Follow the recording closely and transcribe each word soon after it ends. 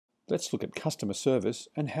Let's look at customer service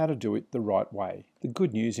and how to do it the right way. The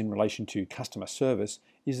good news in relation to customer service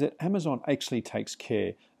is that Amazon actually takes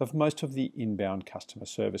care of most of the inbound customer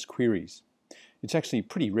service queries. It's actually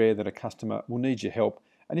pretty rare that a customer will need your help,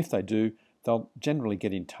 and if they do, they'll generally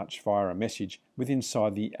get in touch via a message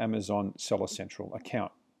inside the Amazon Seller Central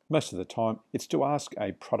account. Most of the time, it's to ask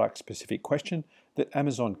a product-specific question that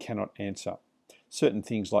Amazon cannot answer. Certain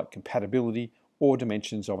things like compatibility or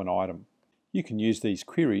dimensions of an item. You can use these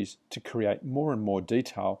queries to create more and more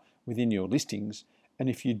detail within your listings, and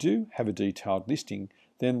if you do have a detailed listing,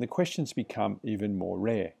 then the questions become even more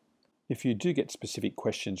rare. If you do get specific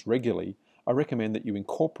questions regularly, I recommend that you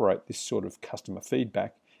incorporate this sort of customer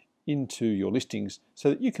feedback into your listings so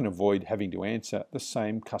that you can avoid having to answer the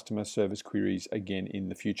same customer service queries again in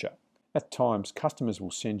the future. At times, customers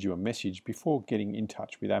will send you a message before getting in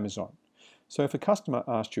touch with Amazon. So if a customer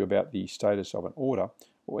asks you about the status of an order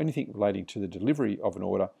or anything relating to the delivery of an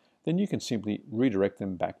order, then you can simply redirect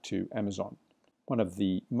them back to Amazon. One of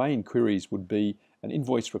the main queries would be an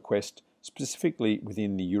invoice request specifically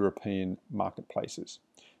within the European marketplaces.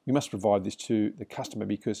 We must provide this to the customer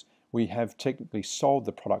because we have technically sold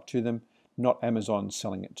the product to them, not Amazon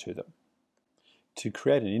selling it to them. To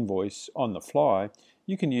create an invoice on the fly,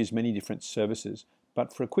 you can use many different services,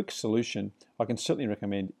 but for a quick solution, I can certainly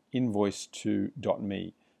recommend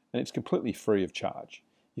invoice2.me, and it's completely free of charge.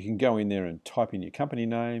 You can go in there and type in your company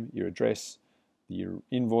name, your address, your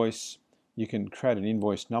invoice. You can create an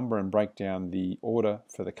invoice number and break down the order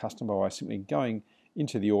for the customer by simply going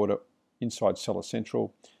into the order inside Seller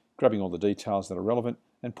Central, grabbing all the details that are relevant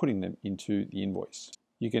and putting them into the invoice.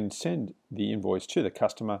 You can send the invoice to the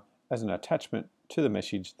customer as an attachment to the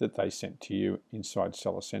message that they sent to you inside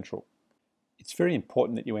Seller Central. It's very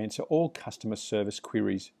important that you answer all customer service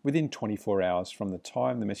queries within 24 hours from the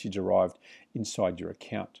time the message arrived inside your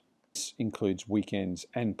account. This includes weekends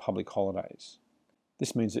and public holidays.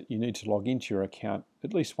 This means that you need to log into your account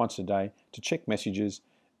at least once a day to check messages,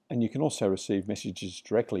 and you can also receive messages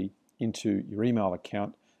directly into your email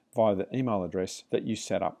account via the email address that you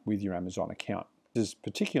set up with your Amazon account. This is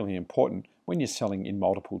particularly important when you're selling in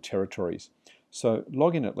multiple territories. So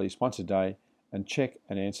log in at least once a day and check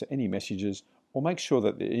and answer any messages, or make sure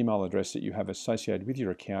that the email address that you have associated with your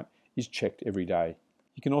account is checked every day.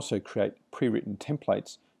 You can also create pre-written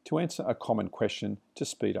templates to answer a common question to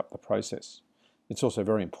speed up the process. It's also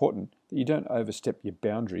very important that you don't overstep your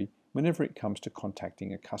boundary whenever it comes to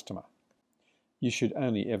contacting a customer. You should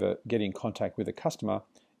only ever get in contact with a customer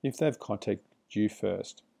if they've contacted you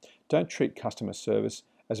first. Don't treat customer service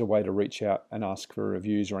as a way to reach out and ask for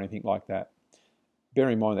reviews or anything like that. Bear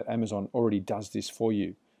in mind that Amazon already does this for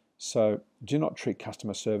you, so do not treat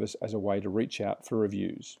customer service as a way to reach out for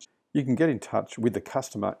reviews. You can get in touch with the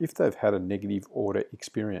customer if they've had a negative order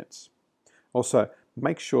experience. Also,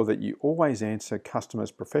 make sure that you always answer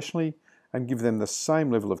customers professionally and give them the same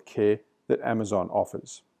level of care that Amazon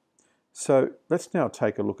offers. So let's now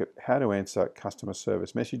take a look at how to answer customer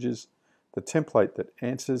service messages, the template that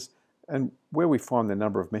answers, and where we find the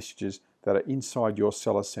number of messages that are inside your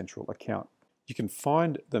Seller Central account. You can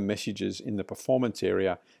find the messages in the performance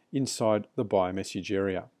area inside the buy message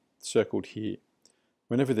area, circled here.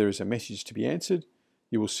 Whenever there is a message to be answered,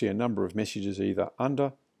 you will see a number of messages either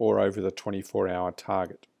under or over the 24-hour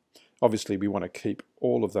target. Obviously, we want to keep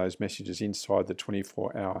all of those messages inside the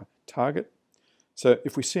 24-hour target. So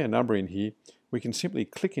if we see a number in here, we can simply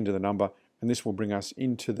click into the number and this will bring us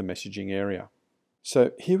into the messaging area.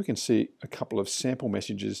 So here we can see a couple of sample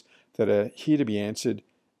messages that are here to be answered,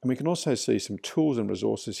 and we can also see some tools and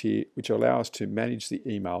resources here which allow us to manage the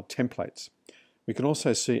email templates. We can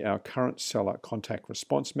also see our current seller contact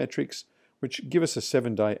response metrics, which give us a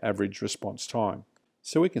 7-day average response time.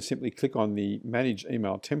 So we can simply click on the Manage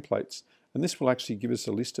Email Templates, and this will actually give us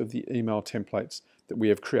a list of the email templates that we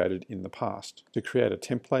have created in the past. To create a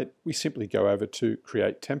template, we simply go over to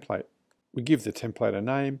Create Template. We give the template a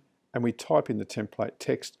name, and we type in the template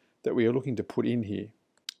text that we are looking to put in here.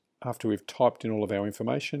 After we've typed in all of our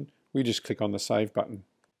information, we just click on the Save button.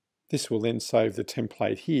 This will then save the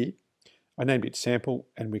template here. I named it Sample,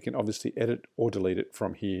 and we can obviously edit or delete it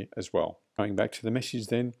from here as well. Going back to the message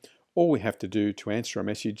then, all we have to do to answer a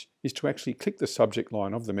message is to actually click the subject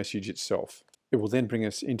line of the message itself. It will then bring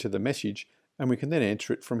us into the message, and we can then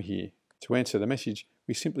answer it from here. To answer the message,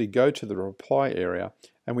 we simply go to the reply area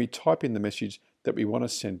and we type in the message that we want to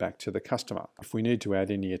send back to the customer. If we need to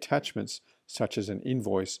add any attachments, such as an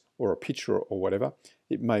invoice or a picture or whatever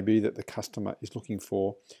it may be that the customer is looking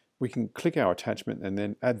for, we can click our attachment and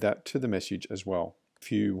then add that to the message as well.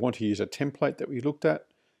 If you want to use a template that we looked at,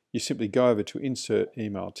 you simply go over to Insert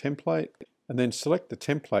Email Template and then select the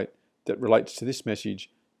template that relates to this message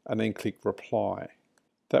and then click reply.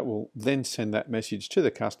 That will then send that message to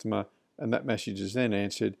the customer, and that message is then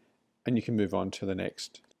answered, and you can move on to the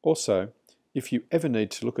next. Also, if you ever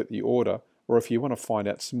need to look at the order, or if you want to find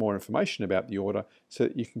out some more information about the order so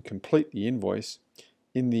that you can complete the invoice,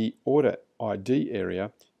 in the order ID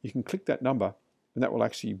area, you can click that number, and that will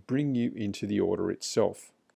actually bring you into the order itself.